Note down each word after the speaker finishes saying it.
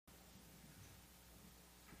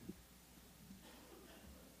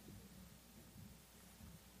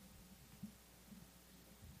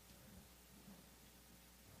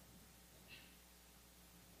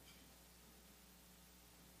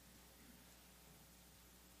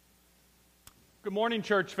Good morning,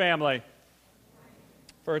 church family.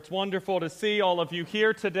 For it's wonderful to see all of you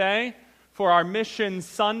here today for our Mission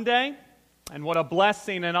Sunday. And what a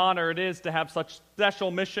blessing and honor it is to have such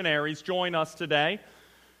special missionaries join us today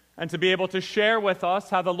and to be able to share with us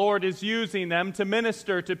how the Lord is using them to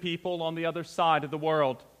minister to people on the other side of the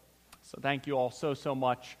world. So thank you all so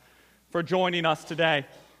much for joining us today.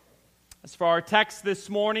 As for our text this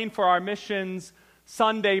morning for our Missions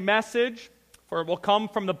Sunday message, for it will come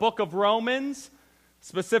from the book of Romans,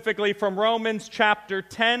 specifically from Romans chapter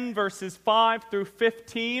 10, verses 5 through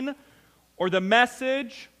 15, or the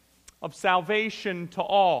message of salvation to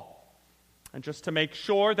all. And just to make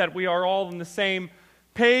sure that we are all on the same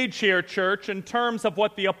page here, church, in terms of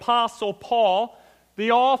what the Apostle Paul, the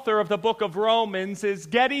author of the book of Romans, is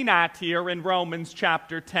getting at here in Romans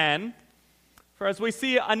chapter 10. For as we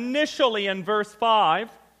see initially in verse 5,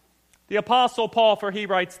 the Apostle Paul, for he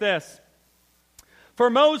writes this: "For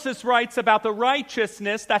Moses writes about the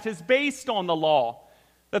righteousness that is based on the law,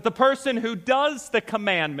 that the person who does the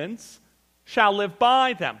commandments shall live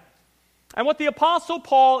by them." And what the Apostle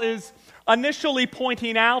Paul is initially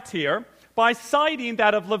pointing out here, by citing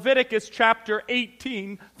that of Leviticus chapter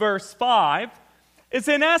 18, verse 5, is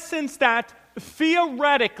in essence that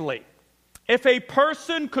theoretically, if a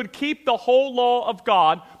person could keep the whole law of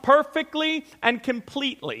God perfectly and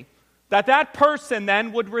completely, that person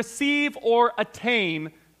then would receive or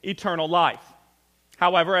attain eternal life.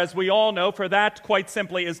 However, as we all know, for that quite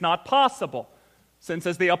simply is not possible, since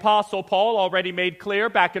as the Apostle Paul already made clear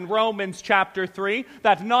back in Romans chapter 3,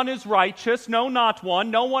 that none is righteous, no, not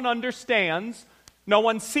one, no one understands, no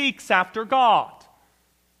one seeks after God.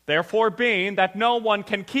 Therefore, being that no one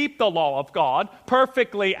can keep the law of God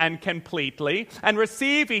perfectly and completely and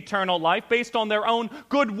receive eternal life based on their own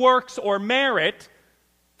good works or merit,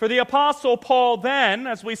 for the Apostle Paul then,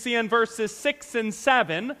 as we see in verses 6 and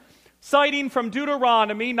 7, citing from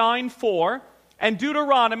Deuteronomy 9:4 and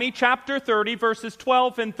Deuteronomy chapter 30, verses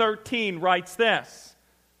 12 and 13, writes this: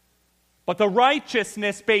 "But the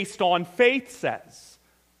righteousness based on faith says,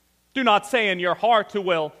 do not say in your heart who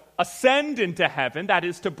will ascend into heaven, that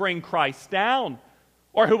is to bring Christ down,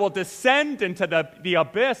 or who will descend into the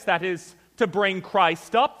abyss, that is to bring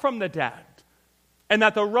Christ up from the dead. And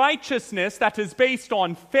that the righteousness that is based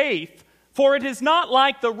on faith, for it is not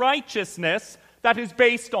like the righteousness that is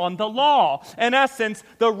based on the law." In essence,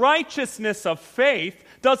 the righteousness of faith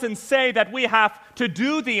doesn't say that we have to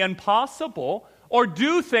do the impossible or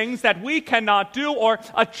do things that we cannot do or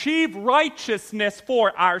achieve righteousness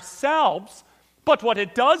for ourselves. But what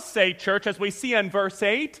it does say, church, as we see in verse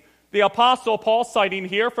 8, the Apostle Paul citing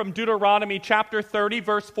here from Deuteronomy chapter 30,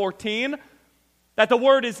 verse 14, that the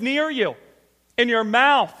word is near you, in your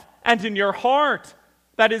mouth and in your heart.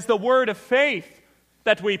 That is the word of faith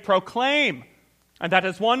that we proclaim. And that,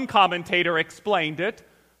 as one commentator explained it,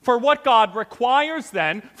 for what God requires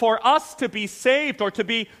then for us to be saved or to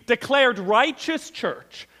be declared righteous,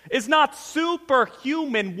 church, is not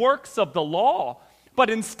superhuman works of the law, but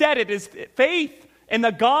instead it is faith in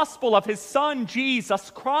the gospel of his Son, Jesus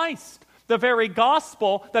Christ, the very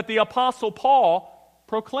gospel that the Apostle Paul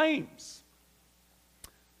proclaims.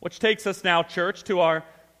 Which takes us now, church, to our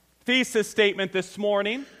thesis statement this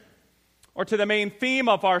morning, or to the main theme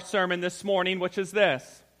of our sermon this morning, which is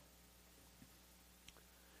this: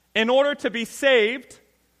 in order to be saved,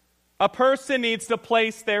 a person needs to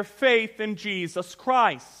place their faith in Jesus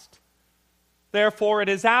Christ. Therefore, it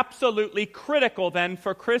is absolutely critical then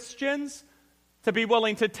for Christians to be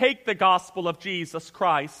willing to take the gospel of Jesus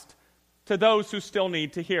Christ to those who still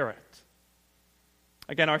need to hear it.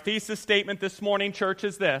 Again, our thesis statement this morning, church,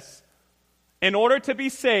 is this: in order to be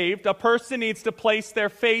saved, a person needs to place their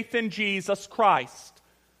faith in Jesus Christ.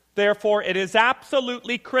 Therefore, it is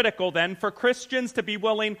absolutely critical then for Christians to be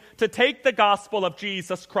willing to take the gospel of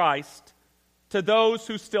Jesus Christ to those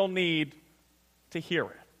who still need to hear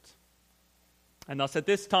it. And thus at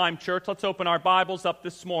this time, church, let's open our Bibles up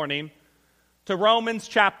this morning to Romans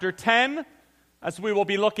chapter 10, as we will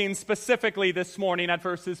be looking specifically this morning at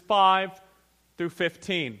verses 5 through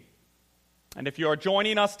 15. And if you are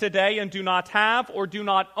joining us today and do not have or do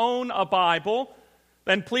not own a Bible,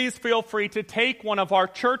 then please feel free to take one of our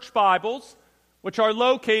church Bibles, which are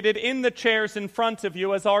located in the chairs in front of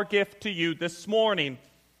you, as our gift to you this morning.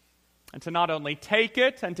 And to not only take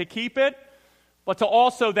it and to keep it, but to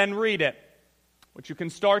also then read it, which you can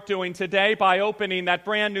start doing today by opening that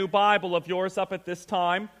brand new Bible of yours up at this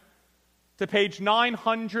time to page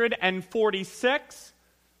 946,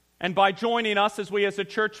 and by joining us as we as a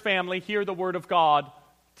church family hear the Word of God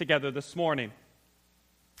together this morning.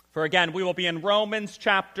 For again, we will be in Romans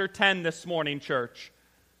chapter 10 this morning, church.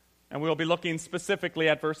 And we'll be looking specifically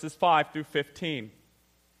at verses 5 through 15,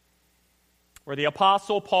 where the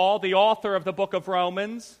Apostle Paul, the author of the book of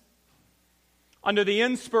Romans, under the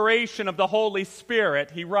inspiration of the Holy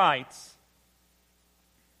Spirit, he writes,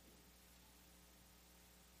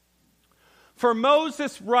 "For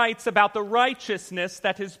Moses writes about the righteousness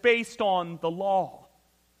that is based on the law,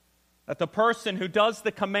 that the person who does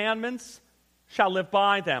the commandments shall live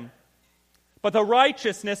by them. But the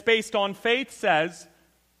righteousness based on faith says,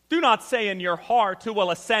 'Do not say in your heart, who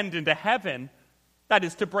will ascend into heaven,' that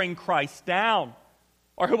is to bring Christ down,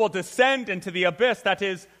 or who will descend into the abyss, that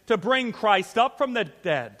is to bring Christ up from the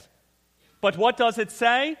dead. But what does it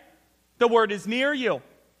say? The word is near you,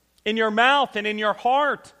 in your mouth and in your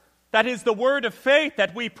heart. That is the word of faith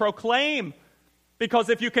that we proclaim. Because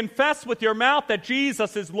if you confess with your mouth that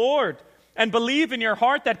Jesus is Lord and believe in your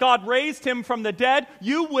heart that God raised him from the dead,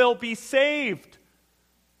 you will be saved.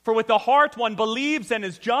 For with the heart one believes and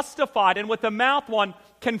is justified, and with the mouth one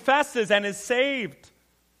confesses and is saved.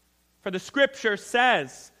 For the Scripture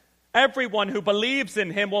says, everyone who believes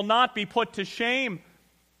in him will not be put to shame.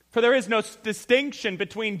 For there is no distinction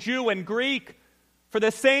between Jew and Greek. For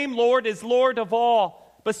the same Lord is Lord of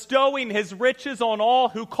all, bestowing his riches on all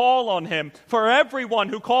who call on him. For everyone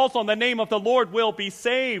who calls on the name of the Lord will be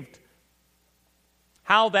saved.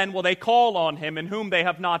 How then will they call on him in whom they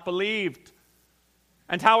have not believed?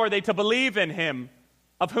 And how are they to believe in him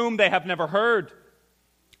of whom they have never heard?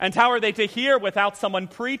 And how are they to hear without someone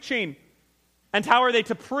preaching? And how are they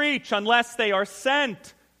to preach unless they are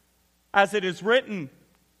sent? As it is written,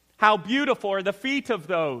 how beautiful are the feet of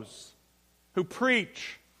those who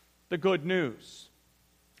preach the good news."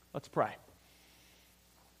 Let's pray.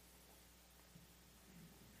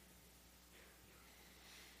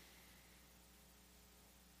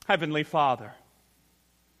 Heavenly Father,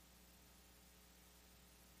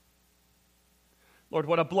 Lord,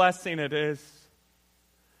 what a blessing it is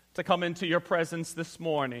to come into your presence this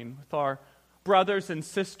morning with our brothers and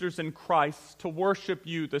sisters in Christ to worship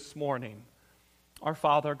you this morning, our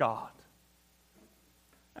Father God.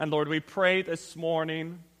 And Lord, we pray this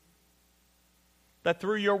morning that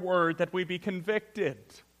through your word that we be convicted,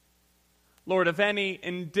 Lord, of any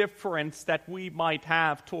indifference that we might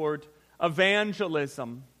have toward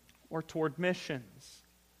evangelism or toward missions.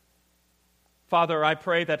 Father, I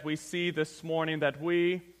pray that we see this morning that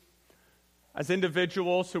we, as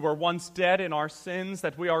individuals who were once dead in our sins,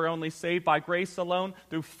 that we are only saved by grace alone,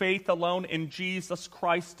 through faith alone, in Jesus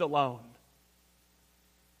Christ alone.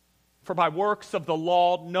 For by works of the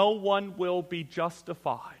law, no one will be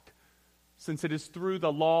justified, since it is through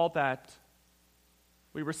the law that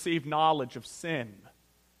we receive knowledge of sin.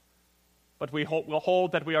 But we will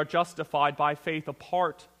hold that we are justified by faith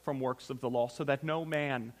apart from works of the law, so that no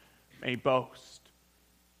man may boast.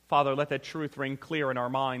 Father, let that truth ring clear in our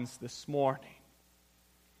minds this morning.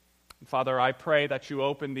 And Father, I pray that you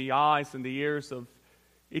open the eyes and the ears of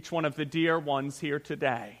each one of the dear ones here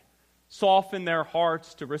today. Soften their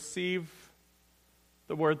hearts to receive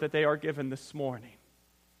the word that they are given this morning.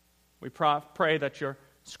 We pray that your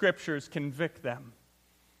scriptures convict them.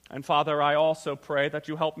 And Father, I also pray that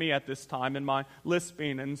you help me at this time in my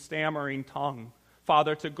lisping and stammering tongue,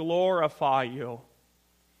 Father, to glorify you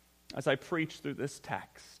as I preach through this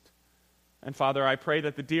text. And Father, I pray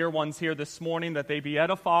that the dear ones here this morning, that they be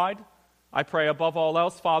edified. I pray above all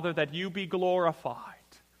else, Father, that you be glorified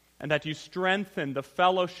and that you strengthen the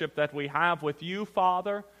fellowship that we have with you,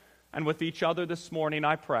 Father, and with each other this morning,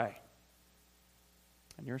 I pray.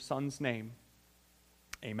 In your Son's name,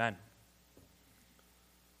 amen.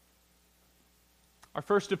 Our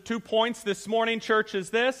first of 2 points this morning, church,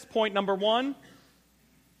 is this. Point number 1.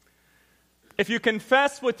 If you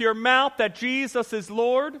confess with your mouth that Jesus is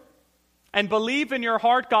Lord and believe in your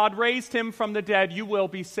heart God raised him from the dead, you will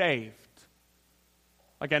be saved.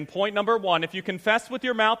 Again, point number 1. If you confess with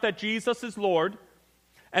your mouth that Jesus is Lord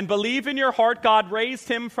and believe in your heart God raised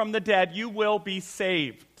him from the dead, you will be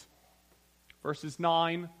saved. Verses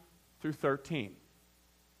 9 through 13.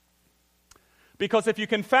 Because if you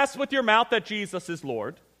confess with your mouth that Jesus is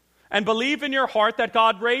Lord and believe in your heart that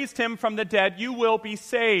God raised him from the dead, you will be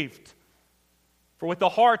saved. For with the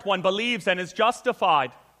heart one believes and is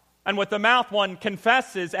justified, and with the mouth one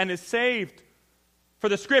confesses and is saved. For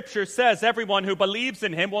the Scripture says, everyone who believes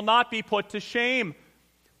in him will not be put to shame.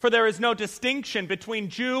 For there is no distinction between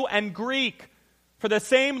Jew and Greek. For the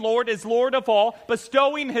same Lord is Lord of all,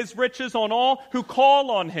 bestowing his riches on all who call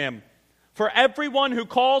on him. For everyone who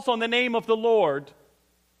calls on the name of the Lord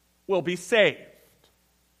will be saved.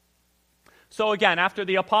 So again, after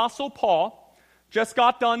the Apostle Paul just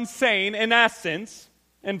got done saying, in essence,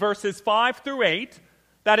 in verses 5 through 8,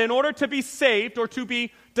 that in order to be saved or to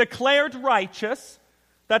be declared righteous,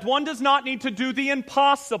 that one does not need to do the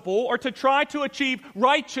impossible or to try to achieve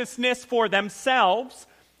righteousness for themselves,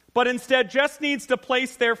 but instead just needs to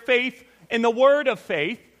place their faith in the word of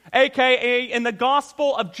faith, aka in the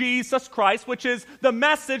gospel of Jesus Christ, which is the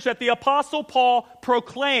message that the Apostle Paul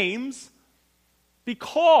proclaims,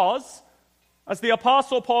 because, as the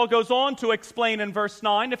Apostle Paul goes on to explain in verse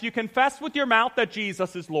 9, if you confess with your mouth that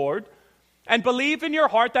Jesus is Lord and believe in your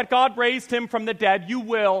heart that God raised him from the dead, you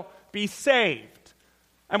will be saved.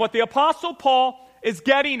 And what the Apostle Paul is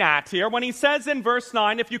getting at here when he says in verse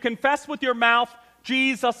 9, if you confess with your mouth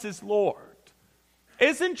Jesus is Lord,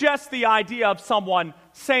 isn't just the idea of someone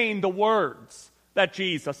saying the words that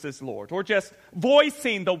Jesus is Lord, or just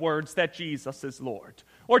voicing the words that Jesus is Lord,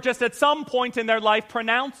 or just at some point in their life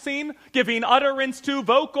pronouncing, giving utterance to,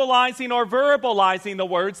 vocalizing or verbalizing the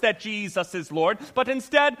words that Jesus is Lord. But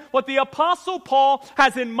instead, what the Apostle Paul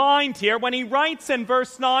has in mind here when he writes in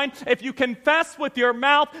verse 9, if you confess with your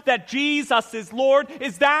mouth that Jesus is Lord,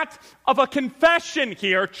 is that of a confession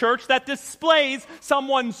here, church, that displays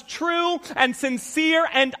someone's true and sincere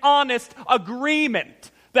and honest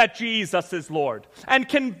agreement that Jesus is Lord, and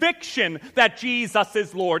conviction that Jesus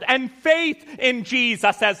is Lord, and faith in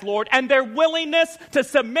Jesus as Lord, and their willingness to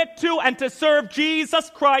submit to and to serve Jesus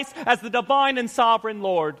Christ as the divine and sovereign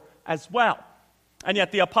Lord as well. And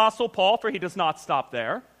yet the Apostle Paul, for he does not stop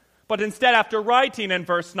there, but instead after writing in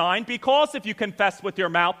verse 9, because if you confess with your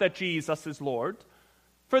mouth that Jesus is Lord,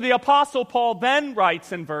 for the Apostle Paul then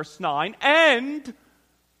writes in verse 9, and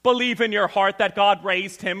believe in your heart that God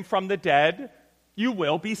raised him from the dead, you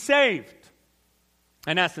will be saved.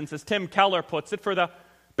 In essence, as Tim Keller puts it, for the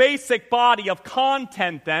basic body of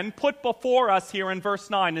content then put before us here in verse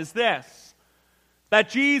 9 is this, that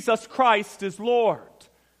Jesus Christ is Lord,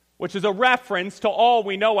 which is a reference to all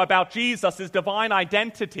we know about Jesus' divine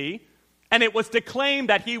identity, and it was declaimed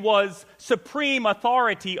that he was supreme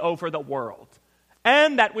authority over the world,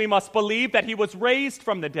 and that we must believe that he was raised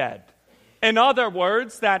from the dead. In other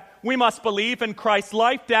words, that we must believe in Christ's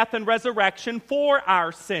life, death, and resurrection for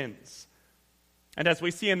our sins. And as we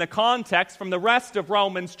see in the context from the rest of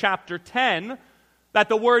Romans chapter 10, that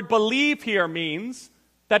the word believe here means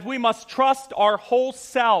that we must trust our whole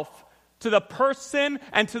self to the person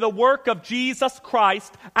and to the work of Jesus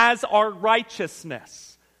Christ as our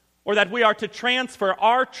righteousness, or that we are to transfer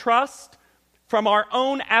our trust from our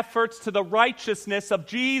own efforts to the righteousness of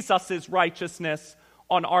Jesus' righteousness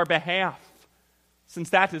on our behalf, since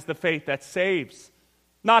that is the faith that saves.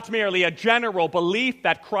 Not merely a general belief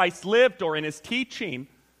that Christ lived or in his teaching,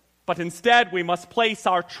 but instead we must place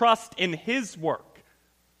our trust in his work,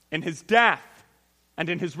 in his death, and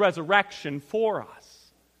in his resurrection for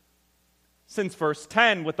us. Since verse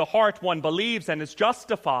 10, with the heart one believes and is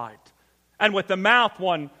justified, and with the mouth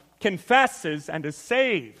one confesses and is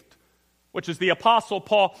saved, which is the Apostle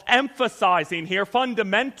Paul emphasizing here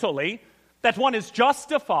fundamentally that one is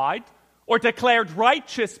justified or declared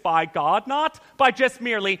righteous by God, not by just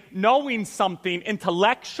merely knowing something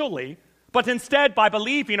intellectually, but instead by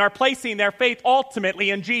believing or placing their faith ultimately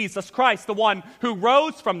in Jesus Christ, the one who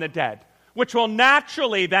rose from the dead, which will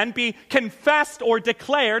naturally then be confessed or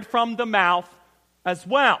declared from the mouth as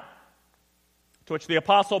well. To which the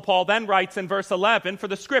Apostle Paul then writes in verse 11, for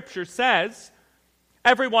the Scripture says,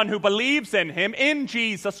 everyone who believes in him, in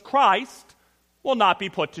Jesus Christ, will not be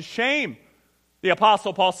put to shame. The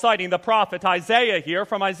Apostle Paul citing the prophet Isaiah here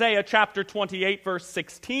from Isaiah chapter 28, verse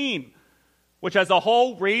 16, which as a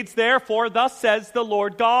whole reads, therefore, thus says the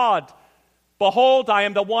Lord God, behold, I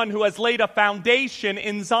am the one who has laid a foundation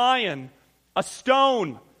in Zion, a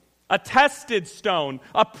stone, a tested stone,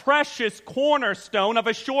 a precious cornerstone of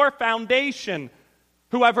a sure foundation.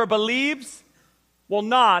 Whoever believes will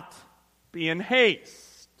not be in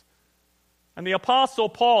haste. And the Apostle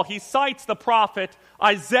Paul, he cites the prophet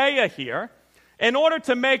Isaiah here in order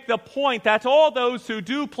to make the point that all those who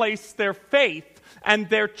do place their faith and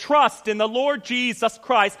their trust in the Lord Jesus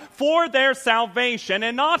Christ for their salvation,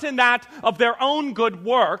 and not in that of their own good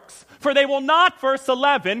works, for they will not, verse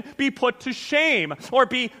 11, be put to shame, or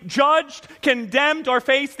be judged, condemned, or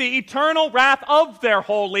face the eternal wrath of their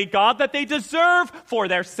holy God that they deserve for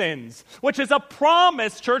their sins, which is a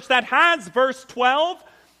promise, church, that has, verse 12,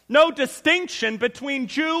 no distinction between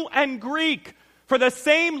Jew and Greek. For the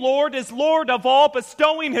same Lord is Lord of all,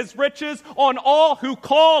 bestowing his riches on all who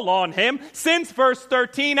call on him. Since, verse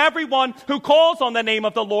 13, everyone who calls on the name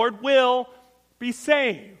of the Lord will be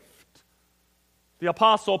saved. The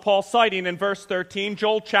Apostle Paul citing in verse 13,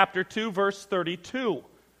 Joel chapter 2, verse 32,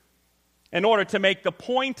 in order to make the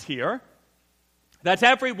point here that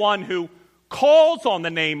everyone who calls on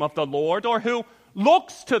the name of the Lord, or who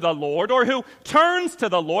looks to the Lord or who turns to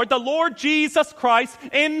the Lord Jesus Christ,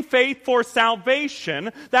 in faith for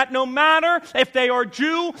salvation, that no matter if they are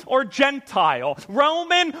Jew or Gentile,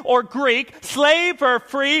 Roman or Greek, slave or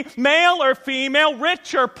free, male or female,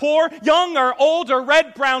 rich or poor, young or old, or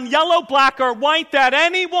red, brown, yellow, black or white, that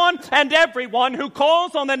anyone and everyone who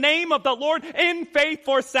calls on the name of the Lord in faith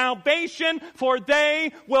for salvation, for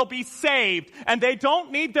they will be saved. And they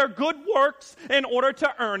don't need their good works in order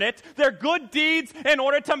to earn it, their good deeds in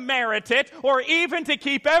order to merit it, or even to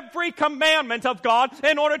keep every commandment of God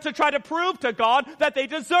in order to try to prove to God that they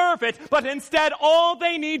deserve it. But instead, all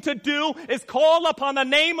they need to do is call upon the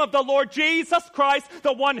name of the Lord Jesus Christ,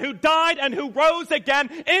 the one who died and who rose again,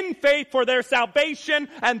 in faith for their salvation,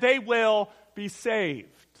 and they will be saved.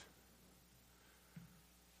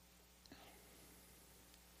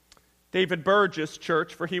 David Burgess,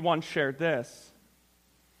 church, for he once shared this: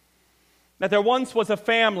 that there once was a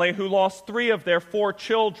family who lost 3 of their 4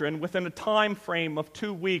 children within a time frame of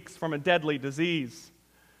 2 weeks from a deadly disease,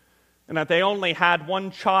 and that they only had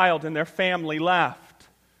 1 child in their family left,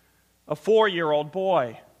 a 4-year-old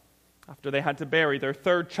boy, after they had to bury their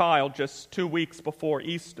 3rd child just 2 weeks before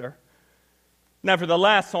Easter.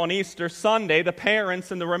 Nevertheless, on Easter Sunday, the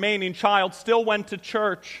parents and the remaining child still went to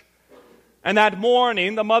church, and that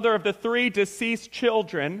morning, the mother of the 3 deceased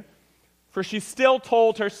children, for she still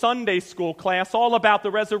told her Sunday school class all about the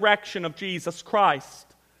resurrection of Jesus Christ.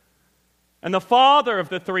 And the father of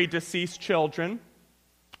the 3 deceased children,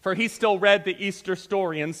 for he still read the Easter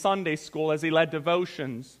story in Sunday school as he led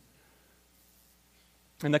devotions.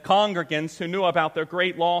 And the congregants who knew about their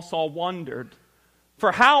great loss all wondered,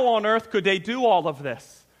 for how on earth could they do all of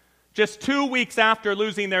this just 2 weeks after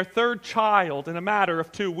losing their 3rd child in a matter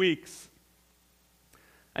of 2 weeks?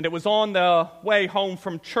 And it was on the way home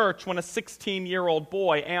from church when a 16-year-old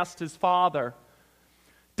boy asked his father,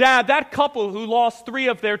 "Dad, that couple who lost 3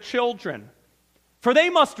 of their children, for they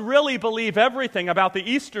must really believe everything about the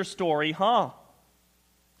Easter story, huh?"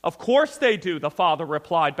 "Of course they do," the father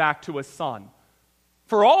replied back to his son.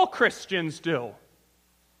 "For all Christians do."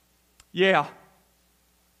 "Yeah,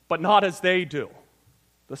 but not as they do,"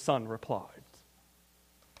 the son replied.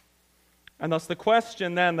 And thus the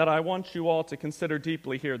question then that I want you all to consider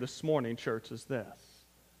deeply here this morning, church, is this: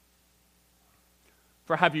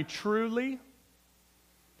 for have you truly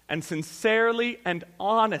and sincerely and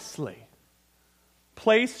honestly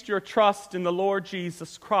placed your trust in the Lord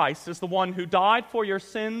Jesus Christ as the one who died for your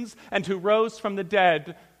sins and who rose from the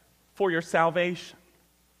dead for your salvation?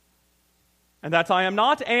 And that I am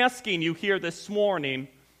not asking you here this morning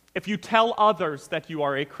if you tell others that you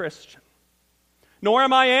are a Christian. Nor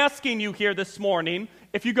am I asking you here this morning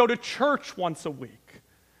if you go to church once a week.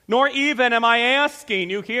 Nor even am I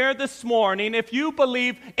asking you here this morning if you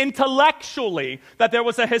believe intellectually that there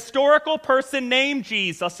was a historical person named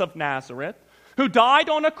Jesus of Nazareth who died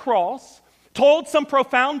on a cross, told some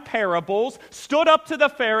profound parables, stood up to the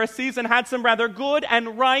Pharisees, and had some rather good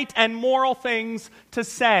and right and moral things to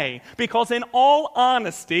say. Because in all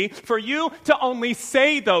honesty, for you to only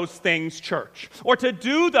say those things, church, or to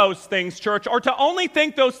do those things, church, or to only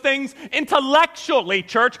think those things intellectually,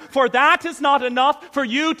 church, for that is not enough for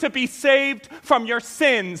you to be saved from your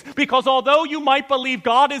sins. Because although you might believe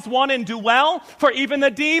God is one and do well, for even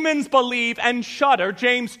the demons believe and shudder,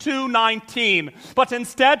 James 2:19. But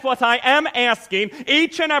instead, what I am asking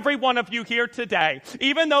each and every one of you here today,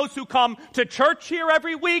 even those who come to church here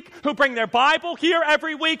every week, who bring their Bible here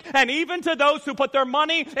every week, and even to those who put their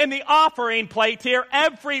money in the offering plate here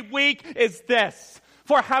every week, is this: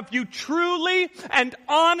 for have you truly and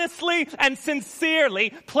honestly and sincerely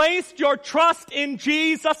placed your trust in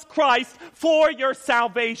Jesus Christ for your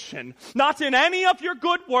salvation? Not in any of your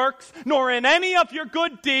good works, nor in any of your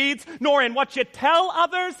good deeds, nor in what you tell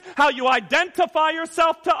others, how you identify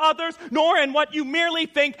yourself to others, nor in what you merely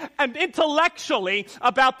think and intellectually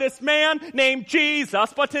about this man named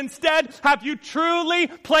Jesus, but instead, have you truly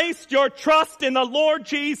placed your trust in the Lord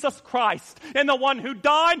Jesus Christ, in the one who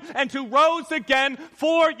died and who rose again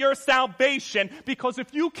for your salvation? Because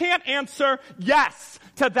if you can't answer yes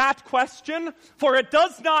to that question, for it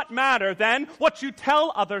does not matter then what you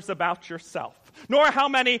tell others about yourself, nor how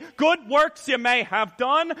many good works you may have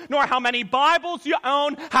done, nor how many Bibles you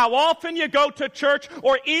own, how often you go to church,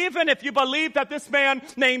 or even if you believe that this man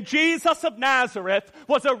named Jesus of Nazareth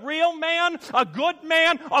was a real man, a good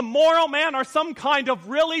man, a moral man, or some kind of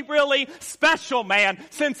really, really special man,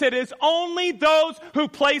 since it is only those who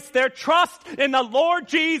place their trust in the Lord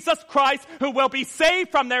Jesus Christ who will be saved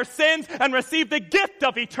from their sins and receive the gift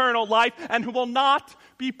of eternal life, and who will not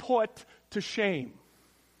be put to shame.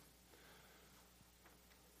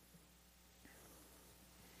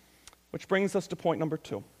 Which brings us to point number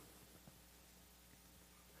 2.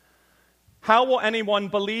 How will anyone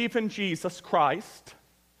believe in Jesus Christ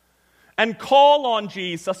and call on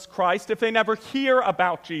Jesus Christ if they never hear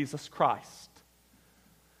about Jesus Christ?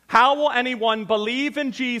 How will anyone believe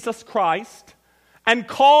in Jesus Christ and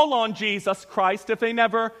call on Jesus Christ if they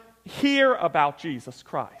never hear about Jesus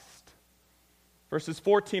Christ? Verses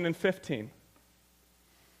 14 and 15.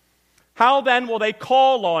 How then will they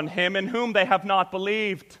call on him in whom they have not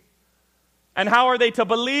believed? And how are they to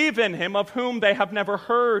believe in him of whom they have never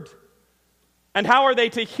heard? And how are they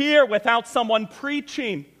to hear without someone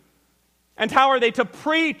preaching? And how are they to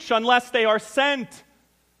preach unless they are sent?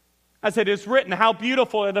 As it is written, how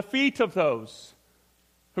beautiful are the feet of those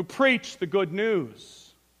who preach the good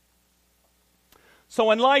news. So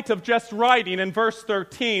in light of just writing in verse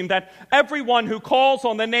 13 that everyone who calls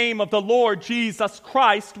on the name of the Lord Jesus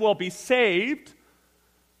Christ will be saved,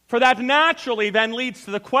 for that naturally then leads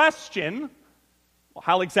to the question, well,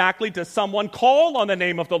 how exactly does someone call on the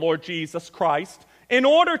name of the Lord Jesus Christ in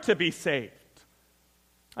order to be saved?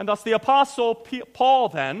 And thus the Apostle Paul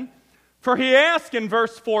then, for he asked in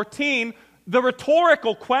verse 14 the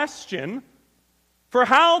rhetorical question, for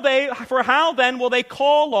how then will they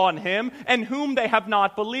call on him in whom they have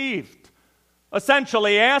not believed?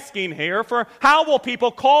 Essentially asking here, for how will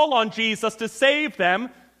people call on Jesus to save them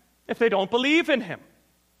if they don't believe in him?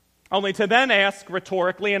 Only to then ask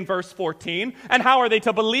rhetorically in verse 14, and how are they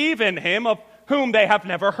to believe in him of whom they have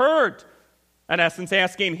never heard? In essence,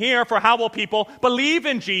 asking here, for how will people believe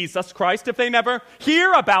in Jesus Christ if they never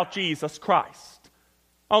hear about Jesus Christ?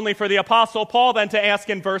 Only for the Apostle Paul then to ask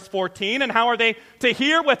in verse 14, and how are they to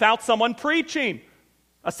hear without someone preaching?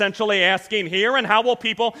 Essentially asking here, and how will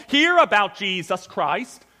people hear about Jesus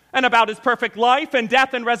Christ and about his perfect life and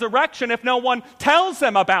death and resurrection if no one tells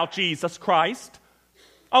them about Jesus Christ?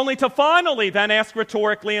 Only to finally then ask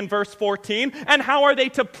rhetorically in verse 14, and how are they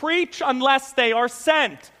to preach unless they are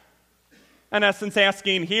sent? In essence,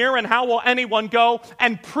 asking here, and how will anyone go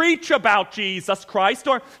and preach about Jesus Christ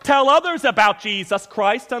or tell others about Jesus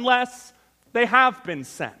Christ unless they have been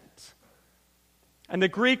sent? And the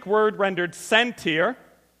Greek word rendered sent here,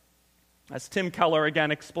 as Tim Keller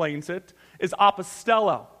again explains it, is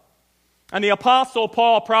apostello. And the Apostle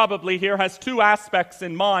Paul probably here has two aspects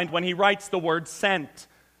in mind when he writes the word sent.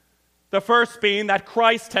 The first being that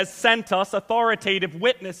Christ has sent us authoritative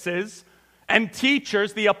witnesses and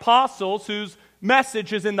teachers, the apostles, whose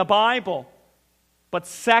message is in the Bible. But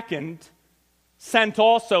second, sent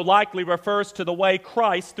also likely refers to the way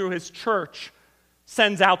Christ, through his church,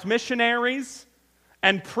 sends out missionaries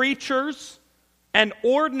and preachers and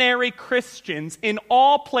ordinary Christians in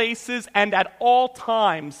all places and at all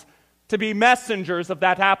times to be messengers of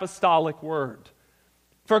that apostolic word.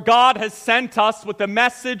 For God has sent us with the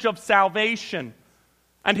message of salvation,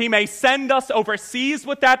 and he may send us overseas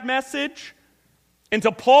with that message, into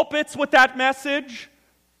pulpits with that message,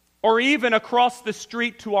 or even across the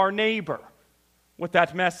street to our neighbor with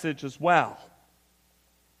that message as well.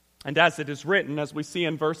 And as it is written, as we see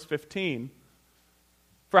in verse 15,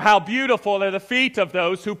 for how beautiful are the feet of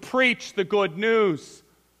those who preach the good news.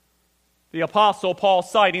 The Apostle Paul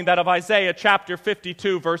citing that of Isaiah chapter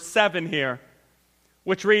 52, verse 7 here,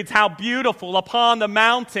 which reads, how beautiful upon the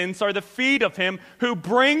mountains are the feet of him who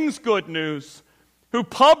brings good news, who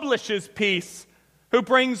publishes peace, who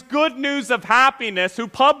brings good news of happiness, who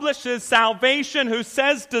publishes salvation, who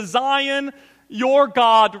says to Zion, your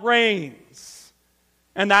God reigns.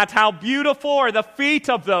 And that how beautiful are the feet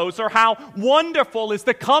of those, or how wonderful is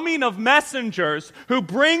the coming of messengers who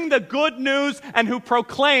bring the good news and who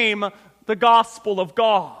proclaim the gospel of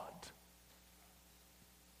God.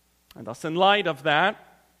 And thus, in light of that,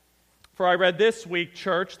 for I read this week,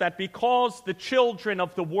 church, that because the children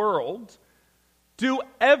of the world do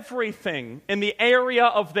everything in the area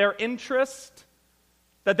of their interest,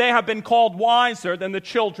 that they have been called wiser than the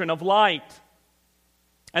children of light.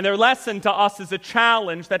 And their lesson to us is a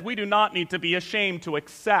challenge that we do not need to be ashamed to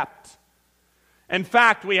accept. In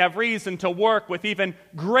fact, we have reason to work with even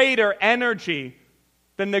greater energy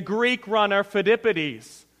than the Greek runner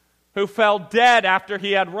Phidippides, who fell dead after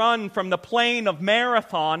he had run from the plain of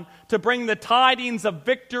Marathon to bring the tidings of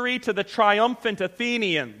victory to the triumphant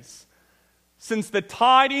Athenians. Since the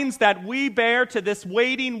tidings that we bear to this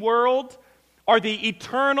waiting world are the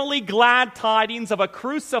eternally glad tidings of a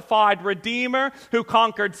crucified Redeemer who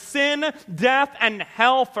conquered sin, death, and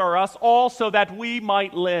hell for us, all so that we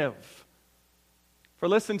might live. For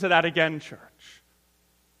listen to that again, church.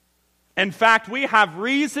 In fact, we have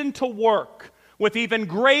reason to work with even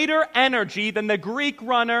greater energy than the Greek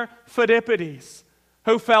runner Phidippides,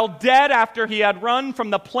 who fell dead after he had run from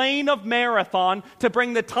the plain of Marathon to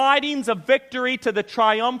bring the tidings of victory to the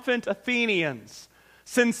triumphant Athenians.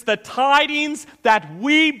 Since the tidings that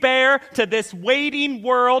we bear to this waiting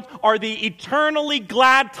world are the eternally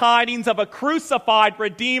glad tidings of a crucified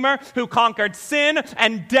Redeemer who conquered sin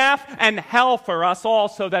and death and hell for us all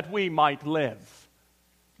so that we might live.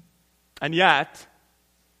 And yet,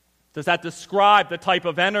 does that describe the type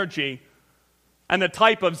of energy and the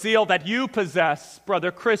type of zeal that you possess,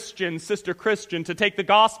 brother Christian, sister Christian, to take the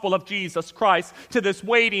gospel of Jesus Christ to this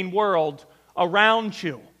waiting world around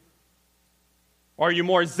you? Or are you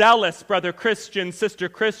more zealous, brother Christian, sister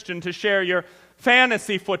Christian, to share your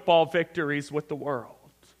fantasy football victories with the world?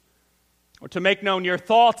 Or to make known your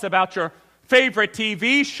thoughts about your favorite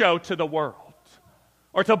TV show to the world?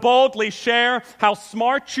 Or to boldly share how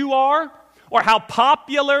smart you are? Or how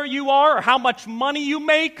popular you are? Or how much money you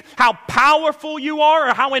make? How powerful you are?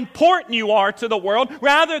 Or how important you are to the world?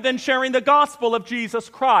 Rather than sharing the gospel of Jesus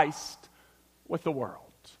Christ with the world.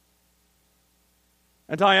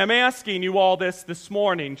 And I am asking you all this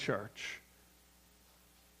morning, church,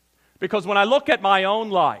 because when I look at my own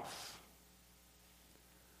life,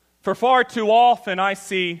 for far too often I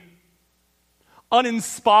see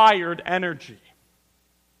uninspired energy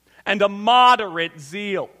and a moderate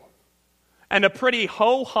zeal and a pretty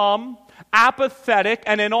ho-hum, apathetic,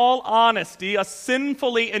 and in all honesty, a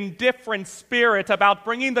sinfully indifferent spirit about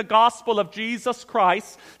bringing the gospel of Jesus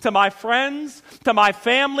Christ to my friends, to my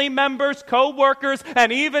family members, co-workers,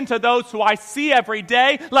 and even to those who I see every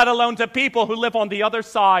day, let alone to people who live on the other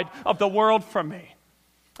side of the world from me.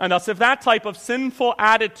 And thus, if that type of sinful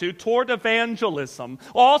attitude toward evangelism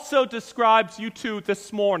also describes you too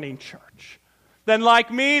this morning, church, then like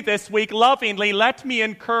me this week, lovingly, let me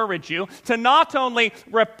encourage you to not only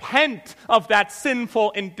repent of that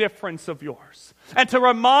sinful indifference of yours, and to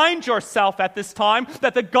remind yourself at this time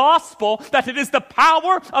that the gospel, that it is the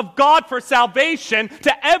power of God for salvation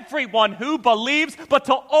to everyone who believes, but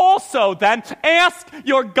to also then ask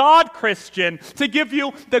your God, Christian, to give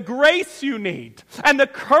you the grace you need, and the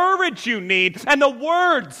courage you need, and the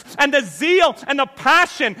words, and the zeal, and the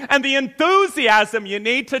passion, and the enthusiasm you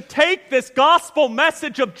need to take this gospel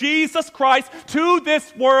message of Jesus Christ to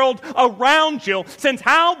this world around you. Since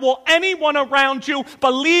how will anyone around you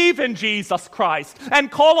believe in Jesus Christ and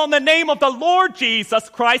call on the name of the Lord Jesus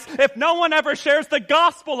Christ if no one ever shares the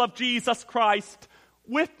gospel of Jesus Christ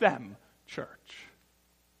with them, church?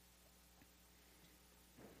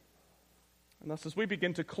 And thus, as we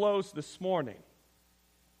begin to close this morning,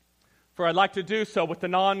 for I'd like to do so with the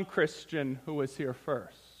non-Christian who is here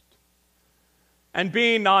first. And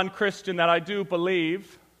being non-Christian, that I do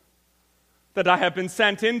believe that I have been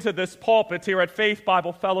sent into this pulpit here at Faith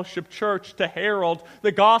Bible Fellowship Church to herald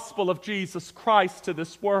the gospel of Jesus Christ to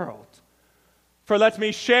this world. For let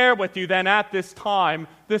me share with you then at this time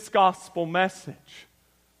this gospel message,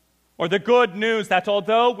 or the good news that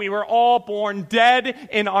although we were all born dead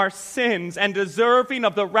in our sins and deserving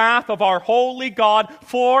of the wrath of our holy God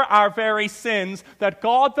for our very sins, that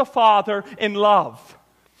God the Father in love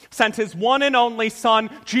sent his one and only Son,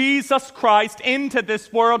 Jesus Christ, into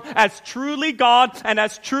this world as truly God and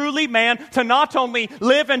as truly man, to not only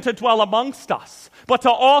live and to dwell amongst us, but to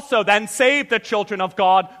also then save the children of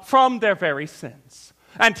God from their very sins.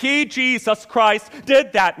 And he, Jesus Christ,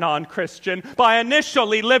 did that, non-Christian, by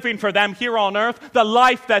initially living for them here on earth the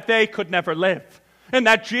life that they could never live. And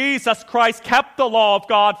that Jesus Christ kept the law of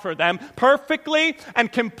God for them perfectly and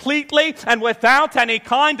completely and without any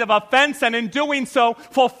kind of offense, and in doing so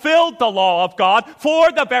fulfilled the law of God for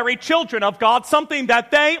the very children of God, something that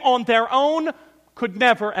they on their own could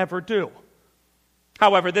never ever do.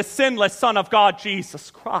 However, this sinless Son of God,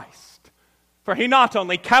 Jesus Christ, for he not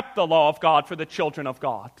only kept the law of God for the children of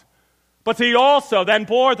God, but he also then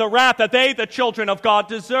bore the wrath that they, the children of God,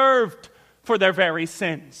 deserved for their very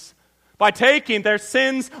sins, by taking their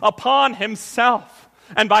sins upon himself,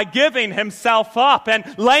 and by giving himself up and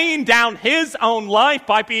laying down his own life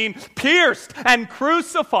by being pierced and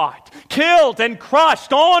crucified, killed and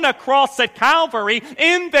crushed on a cross at Calvary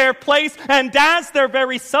in their place and as their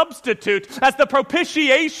very substitute, as the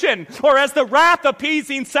propitiation or as the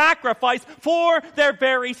wrath-appeasing sacrifice for their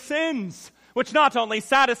very sins, which not only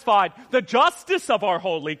satisfied the justice of our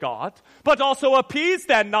holy God, but also appeased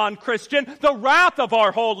that non-Christian the wrath of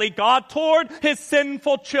our holy God toward his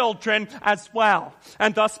sinful children as well.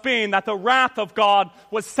 And thus being that the wrath of God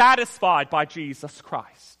was satisfied by Jesus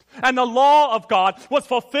Christ, And the law of God was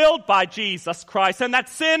fulfilled by Jesus Christ, and that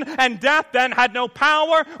sin and death then had no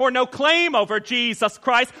power or no claim over Jesus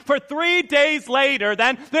Christ. For 3 days later,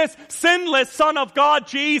 then, this sinless Son of God,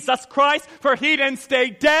 Jesus Christ, for he didn't stay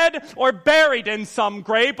dead or buried in some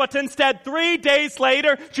grave, but instead 3 days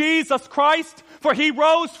later, Jesus Christ, for he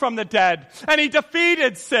rose from the dead, and he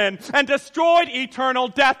defeated sin and destroyed eternal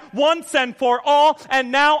death once and for all,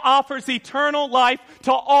 and now offers eternal life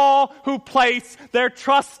to all who place their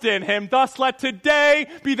trust in him. Thus, let today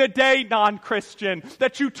be the day, non-Christian,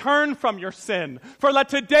 that you turn from your sin. For let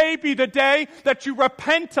today be the day that you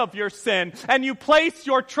repent of your sin, and you place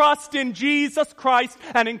your trust in Jesus Christ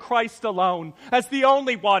and in Christ alone, as the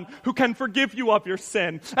only one who can forgive you of your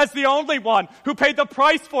sin, as the only one who paid the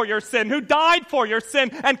price for your sin, who died for your sin,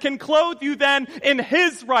 and can clothe you then in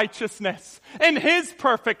his righteousness, in his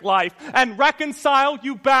perfect life, and reconcile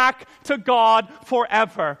you back to God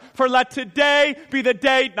forever. For let today be the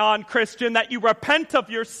day, non-Christian, that you repent of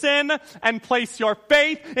your sin and place your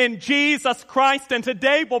faith in Jesus Christ. And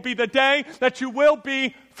today will be the day that you will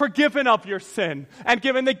be forgiven of your sin and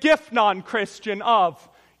given the gift, non-Christian, of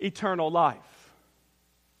eternal life.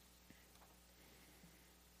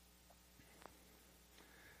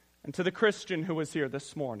 And to the Christian who is here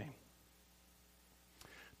this morning,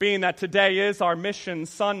 being that today is our Mission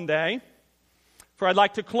Sunday, for I'd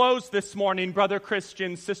like to close this morning, brother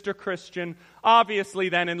Christian, sister Christian, obviously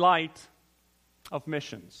then in light of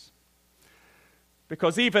missions.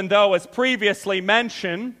 Because even though, as previously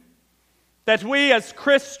mentioned, that we as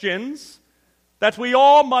Christians, that we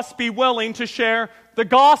all must be willing to share the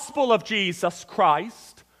gospel of Jesus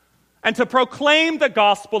Christ, and to proclaim the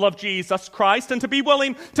gospel of Jesus Christ, and to be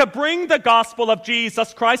willing to bring the gospel of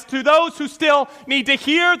Jesus Christ to those who still need to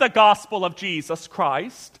hear the gospel of Jesus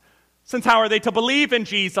Christ. Since how are they to believe in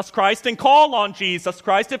Jesus Christ and call on Jesus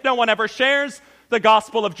Christ if no one ever shares the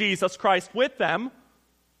gospel of Jesus Christ with them?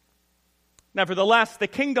 Nevertheless, the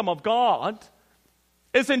kingdom of God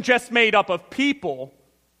isn't just made up of people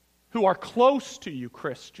who are close to you,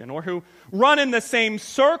 Christian, or who run in the same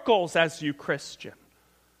circles as you, Christian.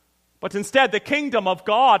 But instead, the kingdom of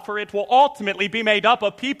God, for it will ultimately be made up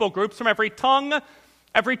of people groups from every tongue,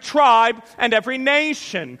 every tribe, and every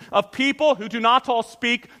nation, of people who do not all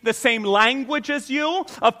speak the same language as you,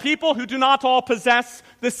 of people who do not all possess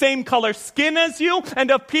the same color skin as you, and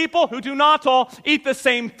of people who do not all eat the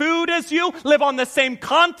same food as you, live on the same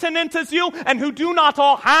continent as you, and who do not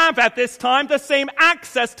all have at this time the same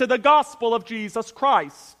access to the gospel of Jesus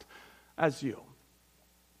Christ as you.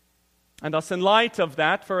 And thus, in light of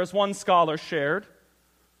that, for as one scholar shared,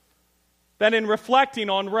 that in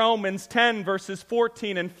reflecting on Romans 10, verses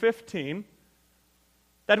 14 and 15,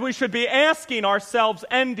 that we should be asking ourselves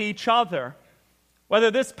and each other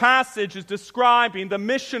whether this passage is describing the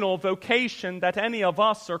missional vocation that any of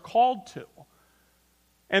us are called to,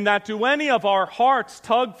 and that do any of our hearts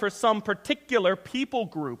tug for some particular people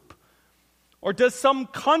group, or does some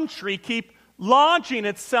country keep lodging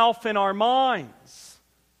itself in our minds?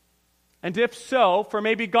 And if so, for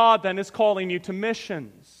maybe God then is calling you to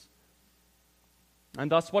missions.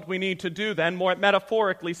 And thus what we need to do then, more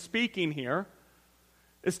metaphorically speaking here,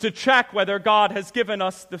 is to check whether God has given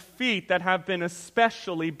us the feet that have been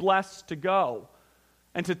especially blessed to go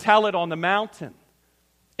and to tell it on the mountain,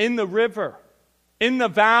 in the river, in the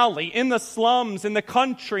valley, in the slums, in the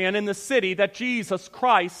country, and in the city that Jesus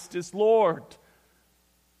Christ is Lord.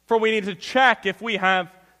 For we need to check if we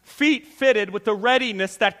have feet fitted with the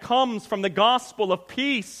readiness that comes from the gospel of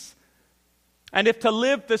peace. And if to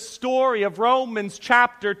live the story of Romans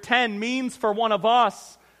chapter 10 means for one of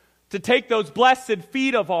us to take those blessed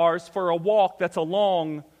feet of ours for a walk that's a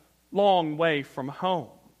long, long way from home.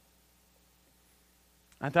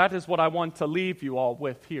 And that is what I want to leave you all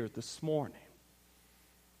with here this morning.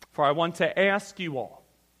 For I want to ask you all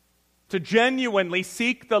to genuinely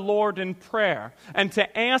seek the Lord in prayer and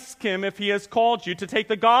to ask Him if He has called you to take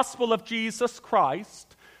the gospel of Jesus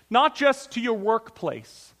Christ, not just to your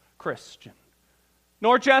workplace, Christian,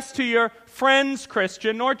 nor just to your friends,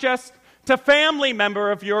 Christian, nor just to family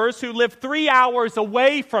member of yours who live 3 hours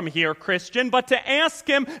away from here, Christian, but to ask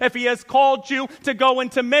Him if He has called you to go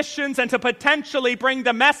into missions and to potentially bring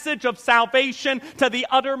the message of salvation to the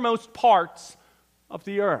uttermost parts of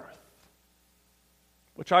the earth.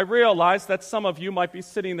 Which I realize that some of you might be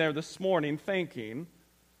sitting there this morning thinking,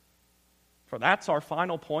 for that's our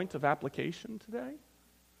final point of application today?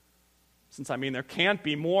 Since, there can't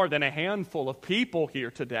be more than a handful of people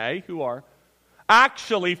here today who are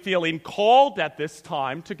actually feeling called at this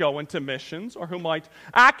time to go into missions, or who might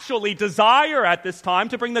actually desire at this time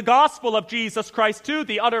to bring the gospel of Jesus Christ to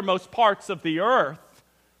the uttermost parts of the earth.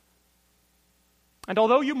 And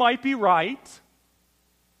although you might be right,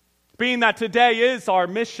 being that today is our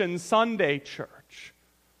Mission Sunday, church,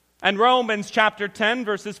 and Romans chapter 10,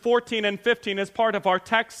 verses 14 and 15 is part of our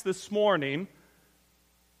text this morning,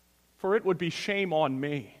 for it would be shame on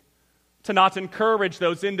me to not encourage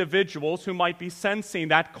those individuals who might be sensing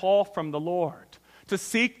that call from the Lord to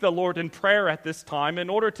seek the Lord in prayer at this time in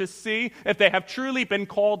order to see if they have truly been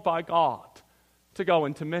called by God to go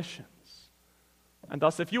into missions. And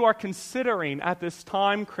thus, if you are considering at this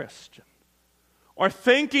time, Christian, or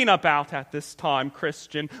thinking about at this time,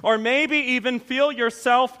 Christian, or maybe even feel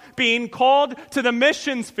yourself being called to the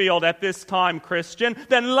missions field at this time, Christian,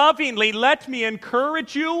 then lovingly let me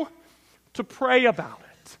encourage you to pray about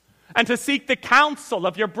it and to seek the counsel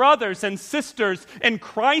of your brothers and sisters in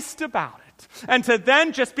Christ about it, and to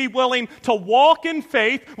then just be willing to walk in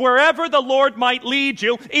faith wherever the Lord might lead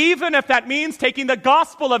you, even if that means taking the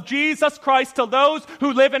gospel of Jesus Christ to those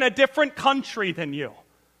who live in a different country than you.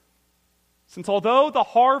 Since although the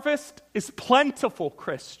harvest is plentiful,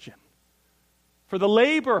 Christian, for the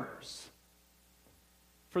laborers,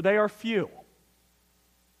 for they are few.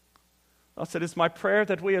 Thus it is my prayer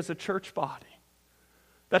that we as a church body,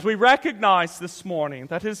 that we recognize this morning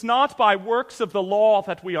that it is not by works of the law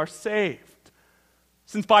that we are saved.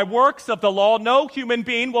 Since by works of the law no human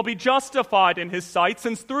being will be justified in his sight,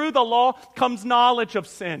 since through the law comes knowledge of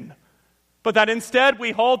sin. But that instead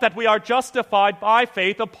we hold that we are justified by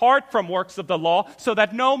faith apart from works of the law, so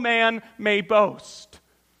that no man may boast.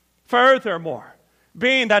 Furthermore,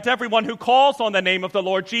 being that everyone who calls on the name of the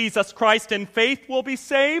Lord Jesus Christ in faith will be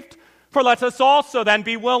saved, for let us also then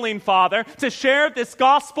be willing, Father, to share this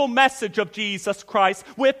gospel message of Jesus Christ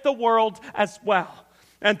with the world as well.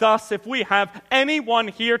 And thus, if we have anyone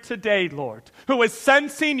here today, Lord, who is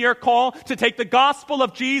sensing your call to take the gospel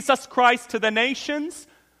of Jesus Christ to the nations,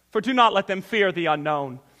 for do not let them fear the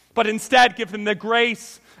unknown, but instead give them the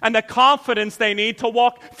grace and the confidence they need to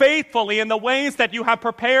walk faithfully in the ways that you have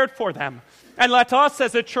prepared for them. And let us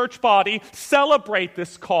as a church body celebrate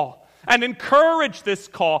this call and encourage this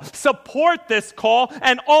call, support this call,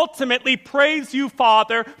 and ultimately praise you,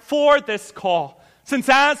 Father, for this call. Since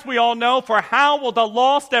as we all know, for how will the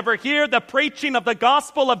lost ever hear the preaching of the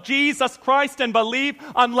gospel of Jesus Christ and believe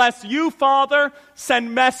unless you, Father,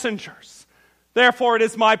 send messengers? Therefore, it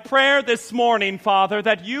is my prayer this morning, Father,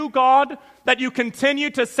 that you, God, that you continue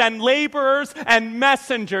to send laborers and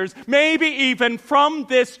messengers, maybe even from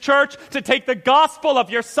this church, to take the gospel of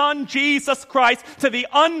your Son, Jesus Christ, to the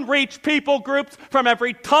unreached people groups from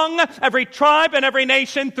every tongue, every tribe, and every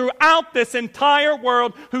nation throughout this entire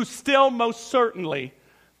world who still most certainly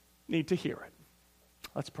need to hear it.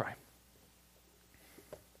 Let's pray.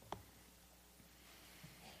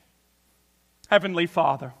 Heavenly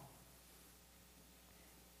Father,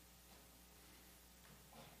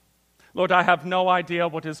 Lord, I have no idea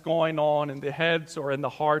what is going on in the heads or in the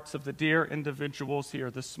hearts of the dear individuals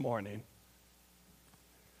here this morning.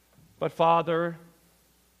 But Father,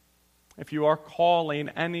 if you are calling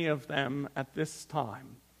any of them at this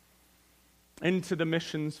time into the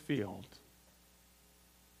missions field,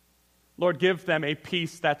 Lord, give them a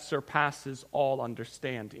peace that surpasses all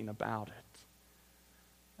understanding about it.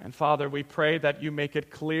 And Father, we pray that you make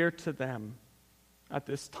it clear to them at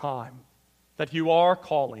this time that you are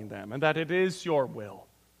calling them and that it is your will.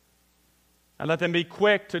 And let them be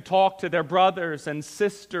quick to talk to their brothers and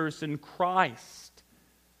sisters in Christ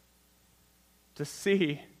to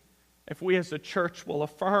see if we as a church will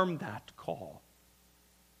affirm that call.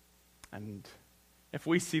 And if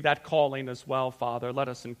we see that calling as well, Father, let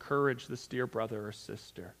us encourage this dear brother or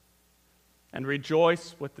sister and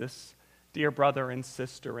rejoice with this dear brother and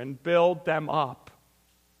sister and build them up.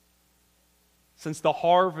 Since the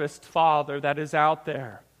harvest, Father, that is out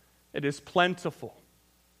there, it is plentiful,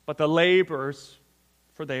 but the laborers,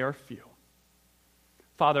 for they are few.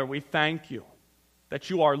 Father, we thank you that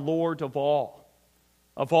you are Lord of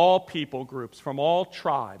all people groups, from all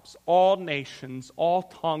tribes, all nations, all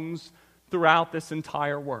tongues throughout this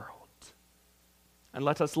entire world. And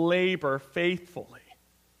let us labor faithfully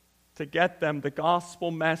to get them the gospel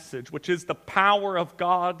message, which is the power of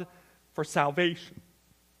God for salvation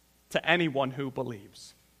to anyone who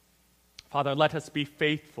believes. Father, let us be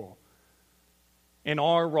faithful in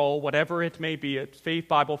our role, whatever it may be, at Faith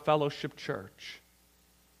Bible Fellowship Church,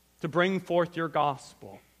 to bring forth your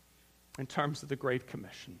gospel in terms of the Great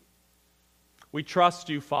Commission. We trust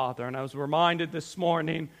you, Father, and I was reminded this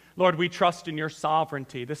morning, Lord, we trust in your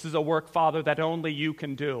sovereignty. This is a work, Father, that only you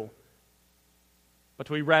can do. But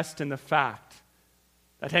we rest in the fact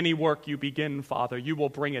that any work you begin, Father, you will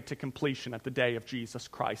bring it to completion at the day of Jesus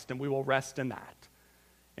Christ, and we will rest in that.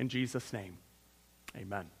 In Jesus' name,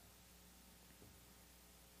 amen.